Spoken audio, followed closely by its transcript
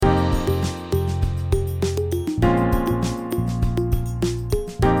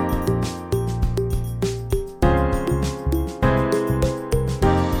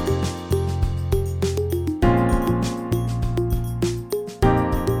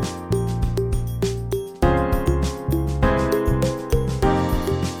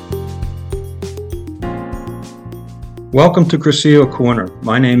Welcome to Cursillo Corner.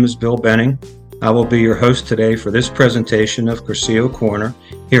 My name is Bill Benning. I will be your host today for this presentation of Cursillo Corner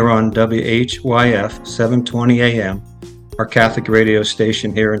here on WHYF 720 AM, our Catholic radio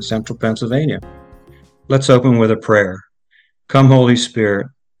station here in central Pennsylvania. Let's open with a prayer. Come, Holy Spirit,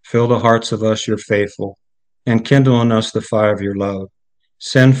 fill the hearts of us, your faithful, and kindle in us the fire of your love.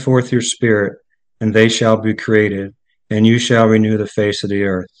 Send forth your Spirit, and they shall be created, and you shall renew the face of the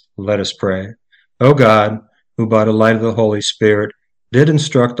earth. Let us pray. O God, who by the light of the Holy Spirit did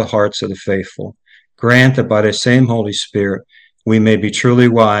instruct the hearts of the faithful, grant that by the same Holy Spirit we may be truly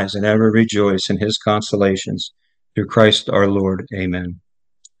wise and ever rejoice in his consolations. Through Christ our Lord. Amen.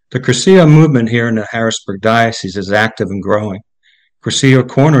 The Cursillo movement here in the Harrisburg Diocese is active and growing. Cursillo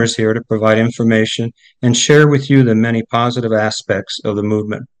Corner is here to provide information and share with you the many positive aspects of the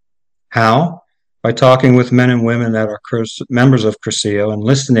movement. How? By talking with men and women that are members of Cursillo and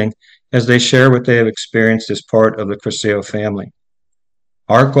listening as they share what they have experienced as part of the Cursillo family.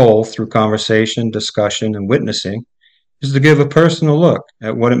 Our goal through conversation, discussion, and witnessing is to give a personal look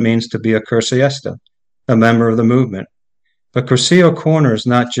at what it means to be a Cursillista, a member of the movement. But Cursillo Corner is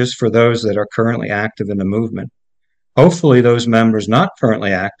not just for those that are currently active in the movement. Hopefully those members not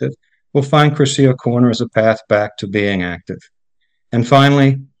currently active will find Cursillo Corner as a path back to being active. And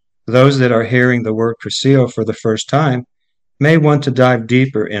finally, those that are hearing the word Cursillo for the first time may want to dive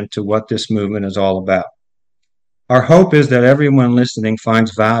deeper into what this movement is all about. Our hope is that everyone listening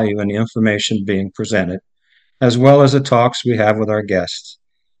finds value in the information being presented, as well as the talks we have with our guests.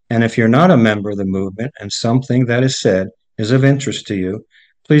 And if you're not a member of the movement and something that is said is of interest to you,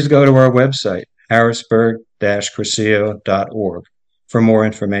 please go to our website, harrisburg-cursillo.org, for more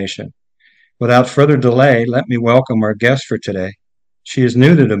information. Without further delay, let me welcome our guest for today. She is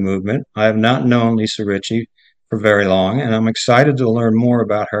new to the movement. I have not known Lisa Richie for very long, and I'm excited to learn more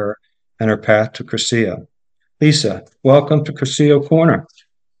about her and her path to Cursillo. Lisa, welcome to Cursillo Corner.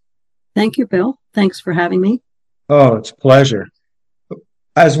 Thank you, Bill. Thanks for having me. Oh, it's a pleasure.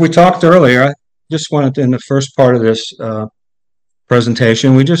 As we talked earlier, I just wanted to, in the first part of this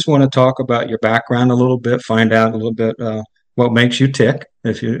presentation, we just want to talk about your background a little bit, find out a little bit what makes you tick,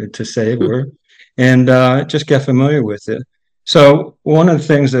 if you to say a word, and just get familiar with it. So one of the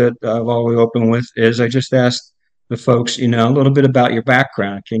things that I've always opened with is I just asked the folks, a little bit about your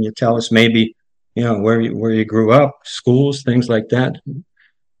background. Can you tell us maybe, where you grew up, schools, things like that?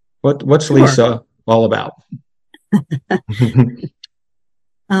 What's Sure. Lisa all about?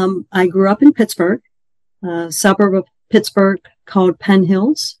 I grew up in Pittsburgh, a suburb of Pittsburgh called Penn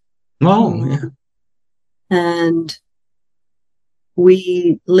Hills. Oh, yeah. And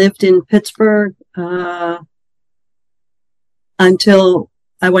we lived in Pittsburgh until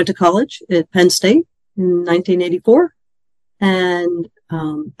I went to college at Penn State in 1984. And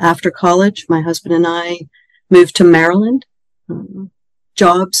after college, my husband and I moved to Maryland.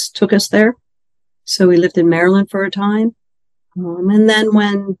 Jobs took us there. So we lived in Maryland for a time. And then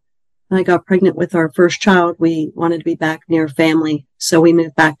when I got pregnant with our first child, we wanted to be back near family. So we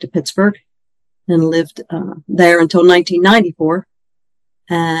moved back to Pittsburgh and lived there until 1994.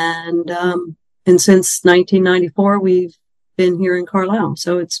 And since 1994, we've been here in Carlisle.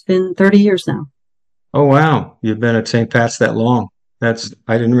 So it's been 30 years now. Oh, wow. You've been at St. Pat's that long. I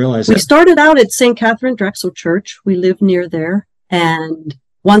didn't realize that. We started out at St. Catherine Drexel Church. We lived near there. And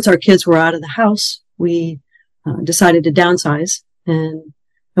once our kids were out of the house, we decided to downsize. And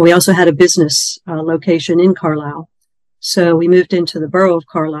we also had a business location in Carlisle. So we moved into the borough of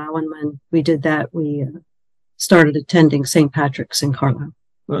Carlisle. And when we did that, we started attending St. Patrick's in Carlisle.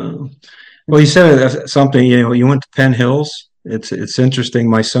 Well, you said something, you went to Penn Hills. It's interesting.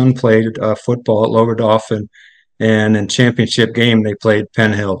 My son played football at Lower Dauphin, and in championship game, they played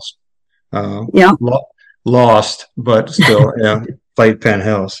Penn Hills. Lost, but still, played Penn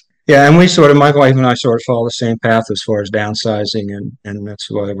Hills. Yeah, and my wife and I sort of follow the same path as far as downsizing, and that's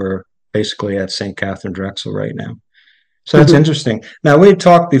why we're basically at St. Catherine Drexel right now. So that's interesting. Now, we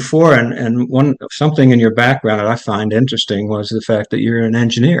talked before, and something in your background that I find interesting was the fact that you're an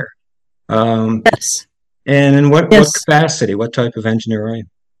engineer. Yes. And in what capacity? What type of engineer are you?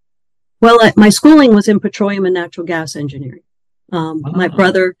 Well, my schooling was in petroleum and natural gas engineering. My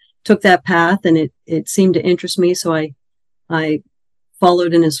brother took that path, and it seemed to interest me, so I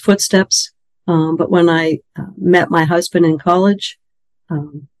followed in his footsteps. But when I met my husband in college,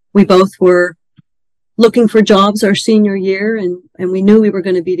 we both were looking for jobs our senior year, and we knew we were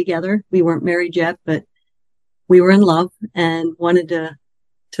going to be together. We weren't married yet, but we were in love and wanted to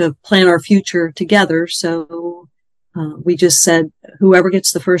plan our future together. So we just said, whoever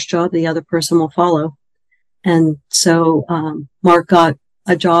gets the first job, the other person will follow. And so Mark got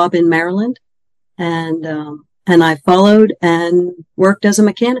a job in Maryland, and and I followed and worked as a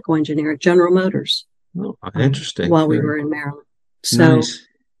mechanical engineer at General Motors. Oh, interesting. While we were in Maryland. So, nice.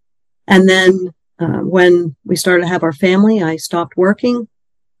 And then when we started to have our family, I stopped working.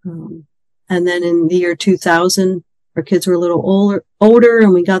 And then in the year 2000, our kids were a little older,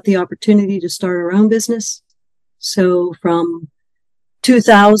 and we got the opportunity to start our own business. So from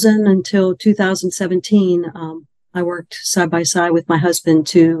 2000 until 2017, I worked side by side with my husband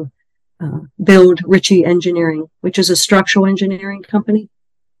to build Richie Engineering, which is a structural engineering company.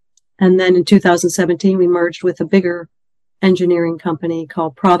 And then in 2017, we merged with a bigger engineering company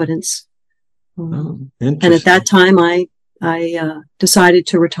called Providence. And at that time, I decided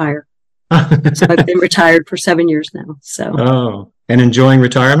to retire. So I've been retired for 7 years now. So. And enjoying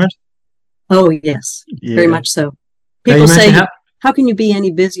retirement? Oh, yes, very much so. People say, how can you be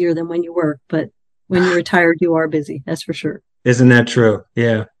any busier than when you work? But when you're retired, you are busy. That's for sure. Isn't that true?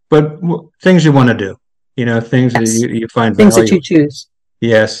 Yeah. But things you want to do, things that you find things valuable. That you choose.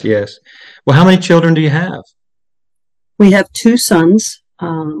 Yes, yes. Well, how many children do you have? We have 2 sons.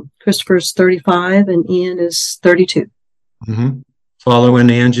 Christopher's 35 and Ian is 32. Mm-hmm. Follow in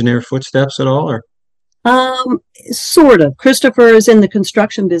the engineer footsteps at all, or? Sort of. Christopher is in the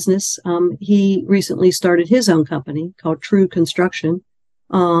construction business. He recently started his own company called True Construction.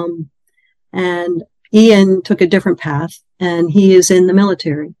 And Ian took a different path, and he is in the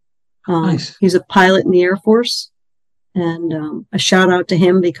military. Nice. He's a pilot in the Air Force, and a shout out to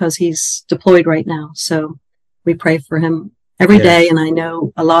him because he's deployed right now. So we pray for him every day, and I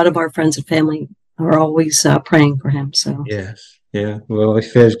know a lot of our friends and family are always praying for him. So yes, yeah. Well,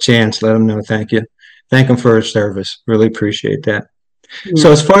 if there's a chance, let him know. Thank you. Thank him for his service. Really appreciate that. Yeah.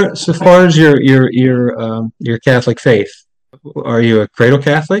 So as far as your Catholic faith, are you a cradle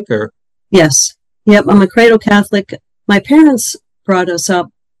Catholic or? Yes. Yep. I'm a cradle Catholic. My parents brought us up.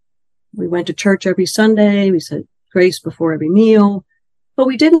 We went to church every Sunday. We said grace before every meal, but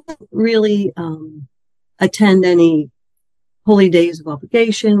we didn't really attend any holy days of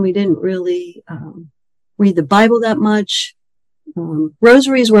obligation. We didn't really read the Bible that much.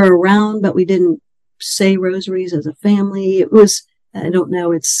 Rosaries were around, but we didn't say rosaries as a family. It was, I don't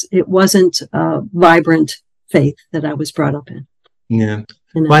know, it wasn't a vibrant faith that I was brought up in. Yeah.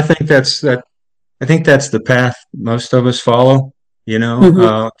 Well, I think that's the path most of us follow,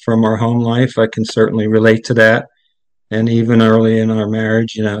 from our home life. I can certainly relate to that. And even early in our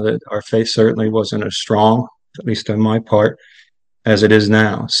marriage, that our faith certainly wasn't as strong, at least on my part, as it is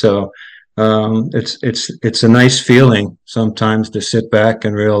now. So it's a nice feeling sometimes to sit back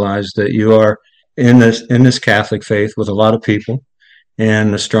and realize that you are in this Catholic faith with a lot of people,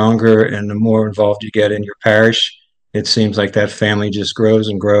 and the stronger and the more involved you get in your parish, it seems like that family just grows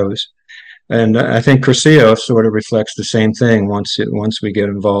and grows. And I think Cursillo sort of reflects the same thing once we get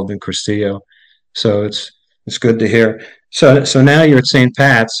involved in Cursillo. So it's good to hear. So now you're at St.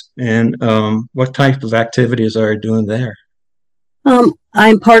 Pat's, and what type of activities are you doing there?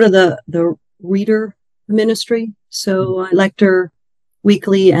 I'm part of the reader ministry, so I lecture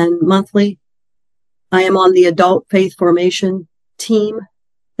weekly and monthly. I am on the adult faith formation team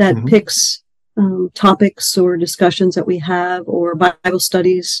that picks topics or discussions that we have, or Bible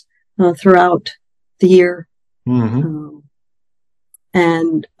studies throughout the year.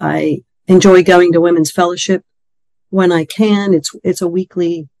 And I enjoy going to women's fellowship when I can. It's a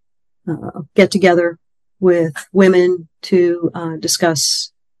weekly get together with women to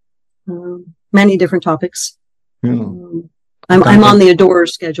discuss many different topics. I'm on the Adore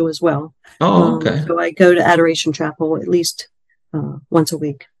schedule as well. Oh, okay. So I go to Adoration Chapel at least once a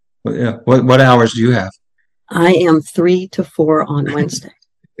week. Well, yeah. What hours do you have? I am 3 to 4 on Wednesday.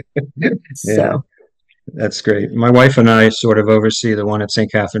 So that's great. My wife and I sort of oversee the one at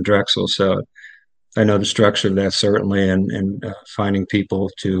St. Catherine Drexel, so I know the structure of that certainly, and finding people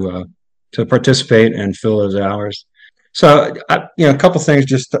to participate and fill those hours. So, a couple things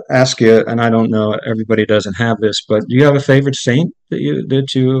just to ask you, and I don't know, everybody doesn't have this, but do you have a favorite saint that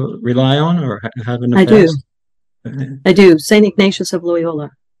you rely on or have in the past? I do. Saint Ignatius of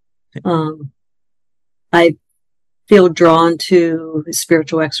Loyola. I feel drawn to his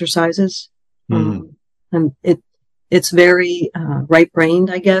spiritual exercises. It's very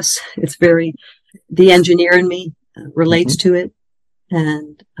right-brained, I guess. It's very, the engineer in me relates to it,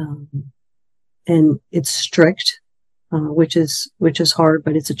 and it's strict. Which is hard,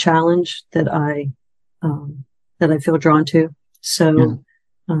 but it's a challenge that I feel drawn to. So,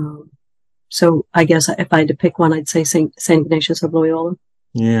 so I guess if I had to pick one, I'd say Saint Ignatius of Loyola.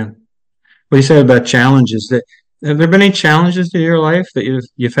 Yeah. What you said about challenges, have there been any challenges in your life that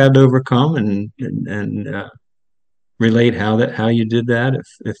you've had to overcome and relate how you did that,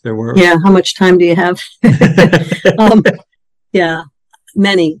 if there were? Yeah. How much time do you have? um, yeah,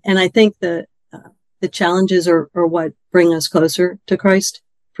 many. And I think the challenges are what bring us closer to Christ,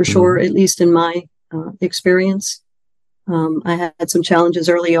 for sure, at least in my experience. I had some challenges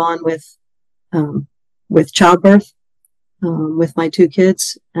early on with childbirth, with my two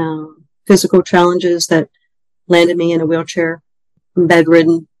kids, physical challenges that landed me in a wheelchair,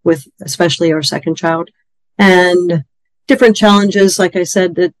 bedridden with especially our second child, and different challenges. Like I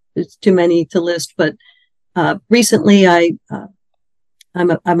said, that it's too many to list, but recently I'm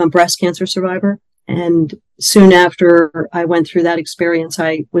a breast cancer survivor. And soon after I went through that experience,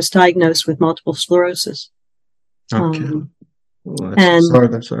 I was diagnosed with multiple sclerosis. Okay. Well,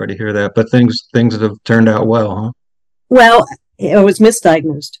 I'm sorry to hear that, but things have turned out well, huh? Well, I was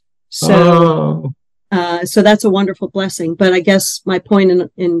misdiagnosed. So that's a wonderful blessing. But I guess my point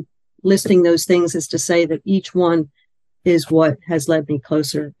in listing those things is to say that each one is what has led me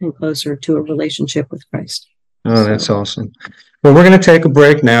closer and closer to a relationship with Christ. Oh, that's awesome. Well, we're going to take a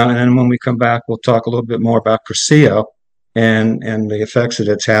break now, and then when we come back, we'll talk a little bit more about Cursillo and the effects that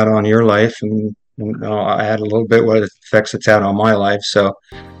it's had on your life, and I'll add a little bit what effects it's had on my life. So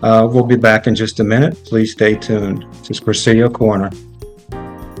we'll be back in just a minute. Please stay tuned. This is Cursillo Corner.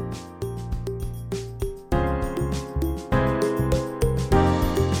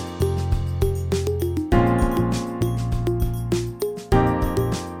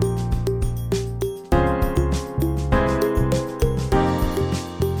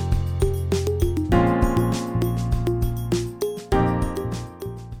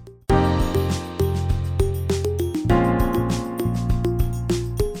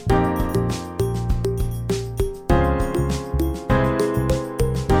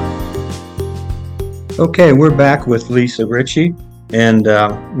 Okay, we're back with Lisa Richie, and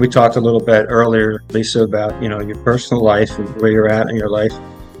we talked a little bit earlier, Lisa, about your personal life and where you're at in your life.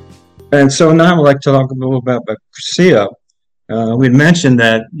 And so now I'd like to talk a little bit about Cursillo. We'd mentioned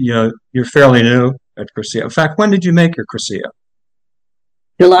that you're fairly new at Cursillo. In fact, when did you make your Cursillo?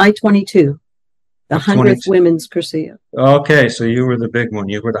 July 22, the 100th Women's Cursillo. Okay, so you were the big one.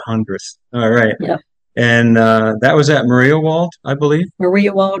 You were the 100th. All right. Yeah. And that was at Maria Wald, I believe?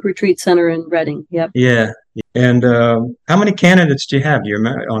 Maria Wald Retreat Center in Reading, yep. Yeah. And how many candidates do you have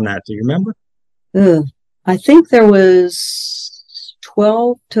on that? Do you remember? I think there was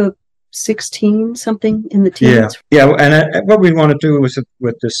 12 to 16, something in the teens. Yeah. And what we want to do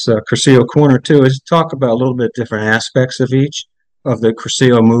with this Cursillo Corner, too, is talk about a little bit different aspects of each of the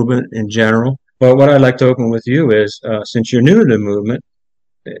Cursillo movement in general. But what I'd like to open with you is, since you're new to the movement,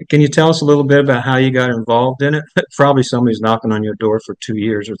 can you tell us a little bit about how you got involved in it? Probably somebody's knocking on your door for 2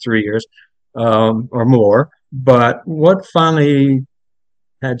 years or 3 years or more. But what finally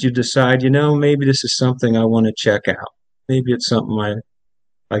had you decide, maybe this is something I want to check out? Maybe it's something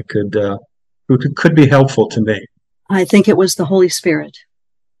I could be helpful to me. I think it was the Holy Spirit.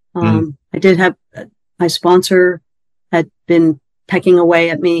 I did have my sponsor had been pecking away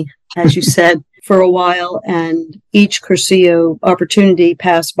at me, as you said, for a while, and each Cursillo opportunity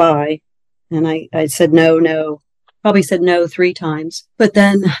passed by, and I said no, probably said no 3 times. But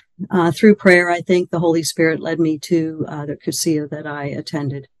then through prayer, I think the Holy Spirit led me to the Cursillo that I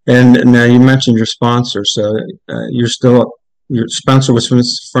attended. And now you mentioned your sponsor, so your sponsor was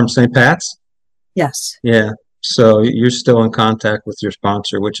from St. Pat's? Yes. Yeah, so you're still in contact with your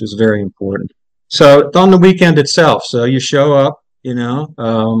sponsor, which is very important. So on the weekend itself, so you show up, and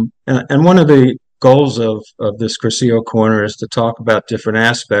one of the goals of this Cursillo Corner is to talk about different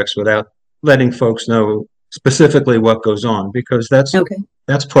aspects without letting folks know specifically what goes on, because that's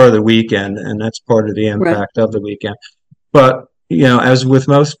part of the weekend, and that's part of the impact of the weekend. But as with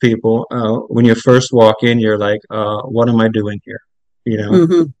most people, when you first walk in, you're like, what am I doing here?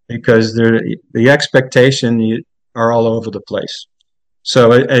 Because the expectation are all over the place.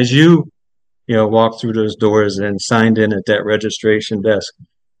 So as you walked through those doors and signed in at that registration desk,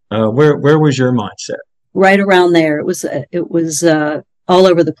 where was your mindset? Right around there. It was all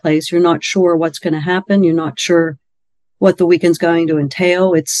over the place. You're not sure what's going to happen. You're not sure what the weekend's going to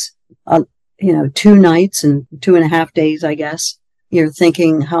entail. It's 2 nights and 2.5 days, I guess. You're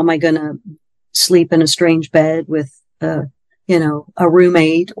thinking, how am I going to sleep in a strange bed with a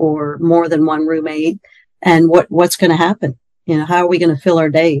roommate or more than one roommate, and what's going to happen? How are we going to fill our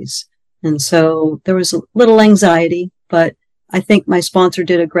days? And so there was a little anxiety, but I think my sponsor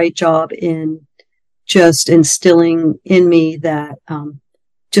did a great job in just instilling in me that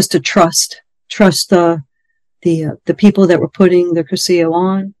just to trust the people that were putting the Cursillo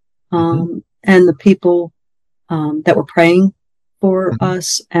on, and the people that were praying for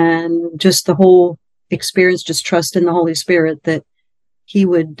us, and just the whole experience, just trust in the Holy Spirit that he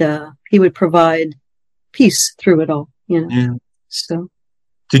would provide peace through it all, Yeah. So.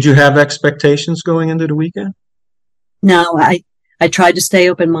 Did you have expectations going into the weekend? No, I tried to stay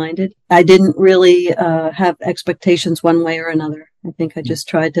open-minded. I didn't really have expectations one way or another. I think I just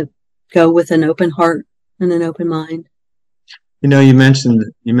tried to go with an open heart and an open mind. You mentioned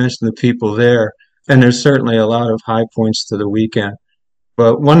the people there, and there's certainly a lot of high points to the weekend.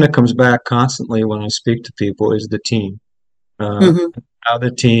 But one that comes back constantly when I speak to people is the team. How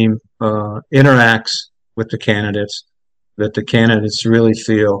the team interacts with the candidates, that the candidates really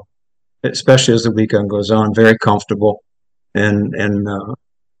feel, especially as the weekend goes on, very comfortable and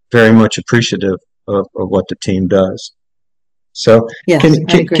very much appreciative of what the team does. So yes,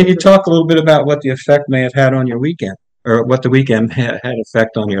 can you talk a little bit about what the effect may have had on your weekend, or what the weekend had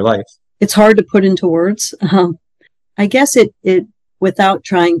effect on your life? It's hard to put into words. I guess it without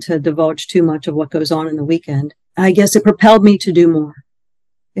trying to divulge too much of what goes on in the weekend, I guess it propelled me to do more.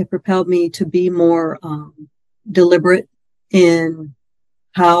 It propelled me to be more deliberate in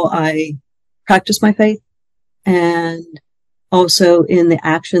how I practice my faith, and also in the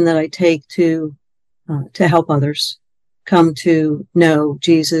action that I take to help others come to know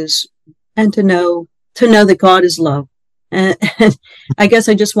Jesus, and to know that God is love. And I guess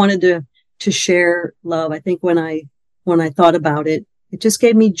I just wanted to share love. I think when I thought about it, it just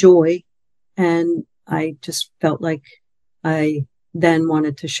gave me joy, and I just felt like I then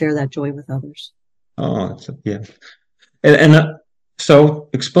wanted to share that joy with others. Oh, yeah. And so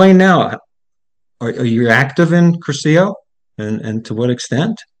explain now, are you active in Cursillo, and to what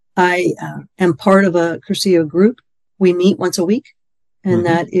extent? I am part of a Cursillo group. We meet once a week, and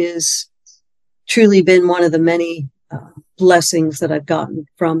that is truly been one of the many blessings that I've gotten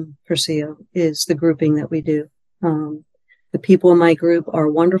from Cursillo, is the grouping that we do. The people in my group are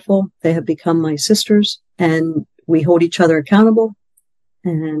wonderful. They have become my sisters, and we hold each other accountable,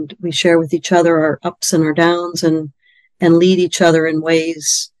 and we share with each other our ups and our downs, and lead each other in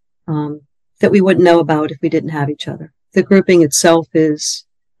ways that we wouldn't know about if we didn't have each other. The grouping itself is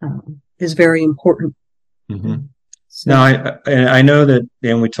very important. So. Now, I know that,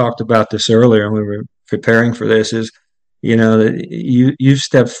 and we talked about this earlier, and we were preparing for this, is, that you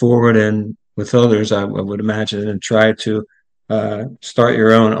stepped forward and with others, I would imagine, and tried to start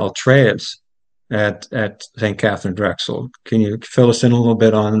your own Ultreas at St. Catherine Drexel. Can you fill us in a little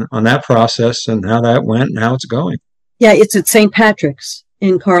bit on that process and how that went and how it's going? Yeah, it's at St. Patrick's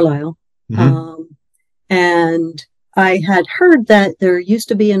in Carlisle. And I had heard that there used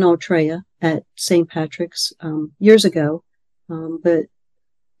to be an Ultrea at St. Patrick's years ago, but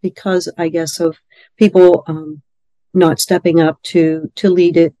because, I guess, of people not stepping up to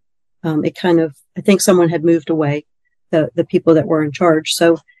lead it, it kind of, I think someone had moved away, the people that were in charge.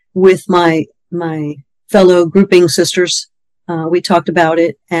 So with my fellow grouping sisters, we talked about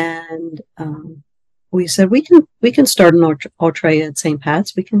it, and we said we can start an Ultrea at St.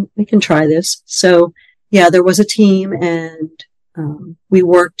 Pat's. We can try this. So yeah, there was a team, and we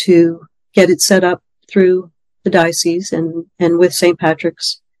worked to get it set up through the diocese and with St.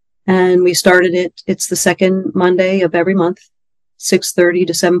 Patrick's, and we started it. It's the second Monday of every month, 6:30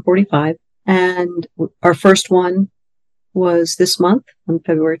 to 7:45, and our first one was this month on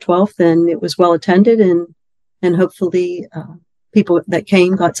February 12th, and it was well attended, and hopefully people that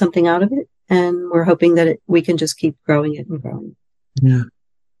came got something out of it, and we're hoping that we can just keep growing it and growing it. Yeah,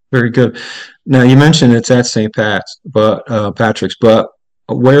 very good. Now, you mentioned it's at St. Patrick's, but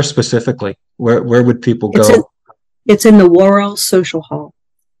where specifically? Where would people go? It's in the Worrell Social Hall,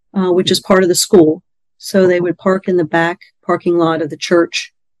 which is part of the school. So they would park in the back parking lot of the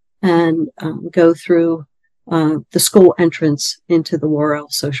church and go through the school entrance into the Worrell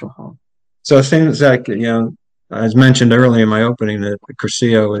Social Hall. So it seems like, as mentioned earlier in my opening, that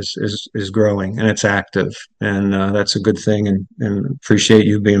Cursillo is growing and it's active, and that's a good thing, and appreciate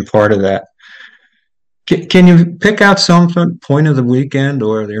you being part of that. Can you pick out some point of the weekend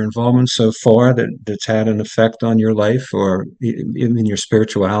or their involvement so far that's had an effect on your life or in your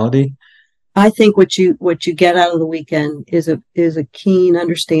spirituality? I think what you get out of the weekend is a keen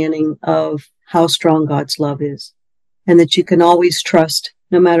understanding of how strong God's love is, and that you can always trust,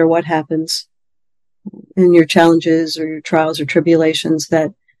 no matter what happens in your challenges or your trials or tribulations,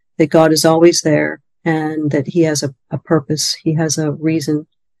 that God is always there, and that He has a purpose. He has a reason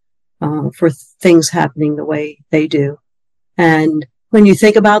for things happening the way they do. And when you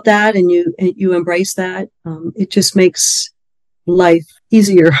think about that and you embrace that, it just makes life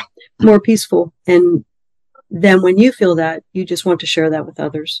easier, more peaceful. And then when you feel that, you just want to share that with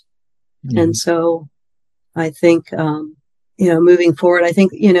others. And so I think moving forward, I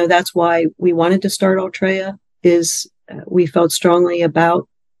think, that's why we wanted to start Altrea, is we felt strongly about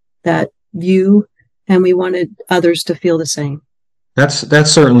that view, and we wanted others to feel the same.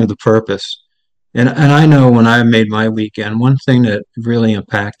 That's certainly the purpose. And I know when I made my weekend, one thing that really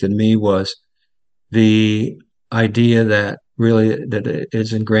impacted me was the idea that it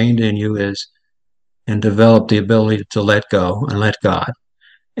is ingrained in you is, and develop the ability to let go and let God.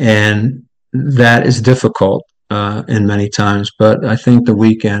 And that is difficult in many times, but I think the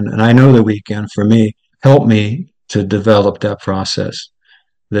weekend, and I know the weekend for me, helped me to develop that process,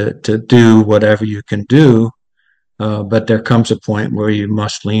 to do whatever you can do. But there comes a point where you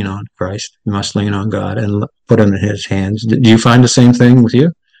must lean on Christ, you must lean on God and put him in his hands. Do you find the same thing with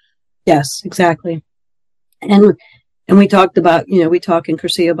you? Yes, exactly. And we talked about, we talk in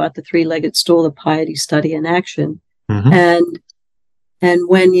Cursillo about the three-legged stool of piety, study, and action. Mm-hmm. And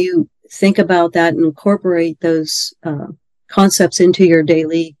when you think about that and incorporate those concepts into your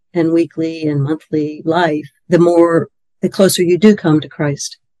daily and weekly and monthly life, the closer you do come to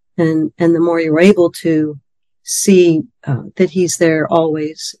Christ, and the more you're able to see that he's there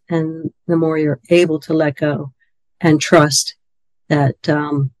always, and the more you're able to let go and trust that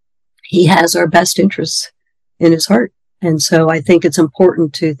he has our best interests in his heart. And so I think it's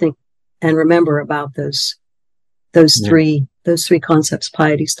important to think and remember about those three concepts: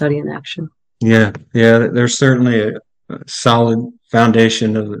 piety, study, and action. Yeah. There's certainly a solid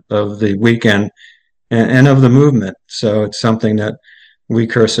foundation of the weekend and of the movement. So it's something that we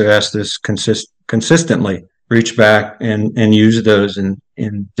Curserists consistently reach back and use those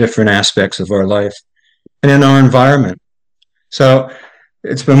in different aspects of our life and in our environment. So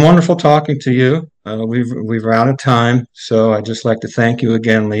it's been wonderful talking to you. We've run out of time, so I'd just like to thank you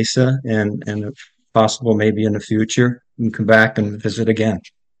again, Lisa, and if possible, maybe in the future, you can come back and visit again.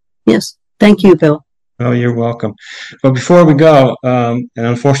 Yes, thank you, Bill. Oh, you're welcome. But before we go, and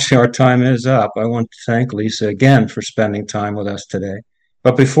unfortunately our time is up, I want to thank Lisa again for spending time with us today.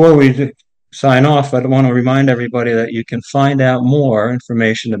 But before we sign off, I want to remind everybody that you can find out more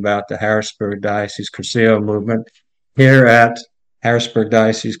information about the Harrisburg Diocese Cursillo Movement here at Harrisburg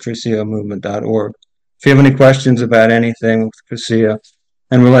Diocese Cursillo Movement.org. If you have any questions about anything with Cursillo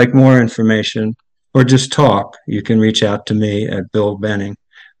and would like more information or just talk, you can reach out to me at Bill Benning.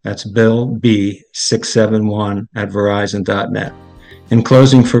 That's Bill B671 at Verizon.net. In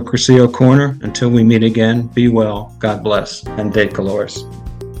closing for Cursillo Corner, until we meet again, be well, God bless, and De Colores.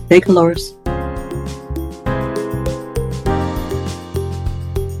 De Colores.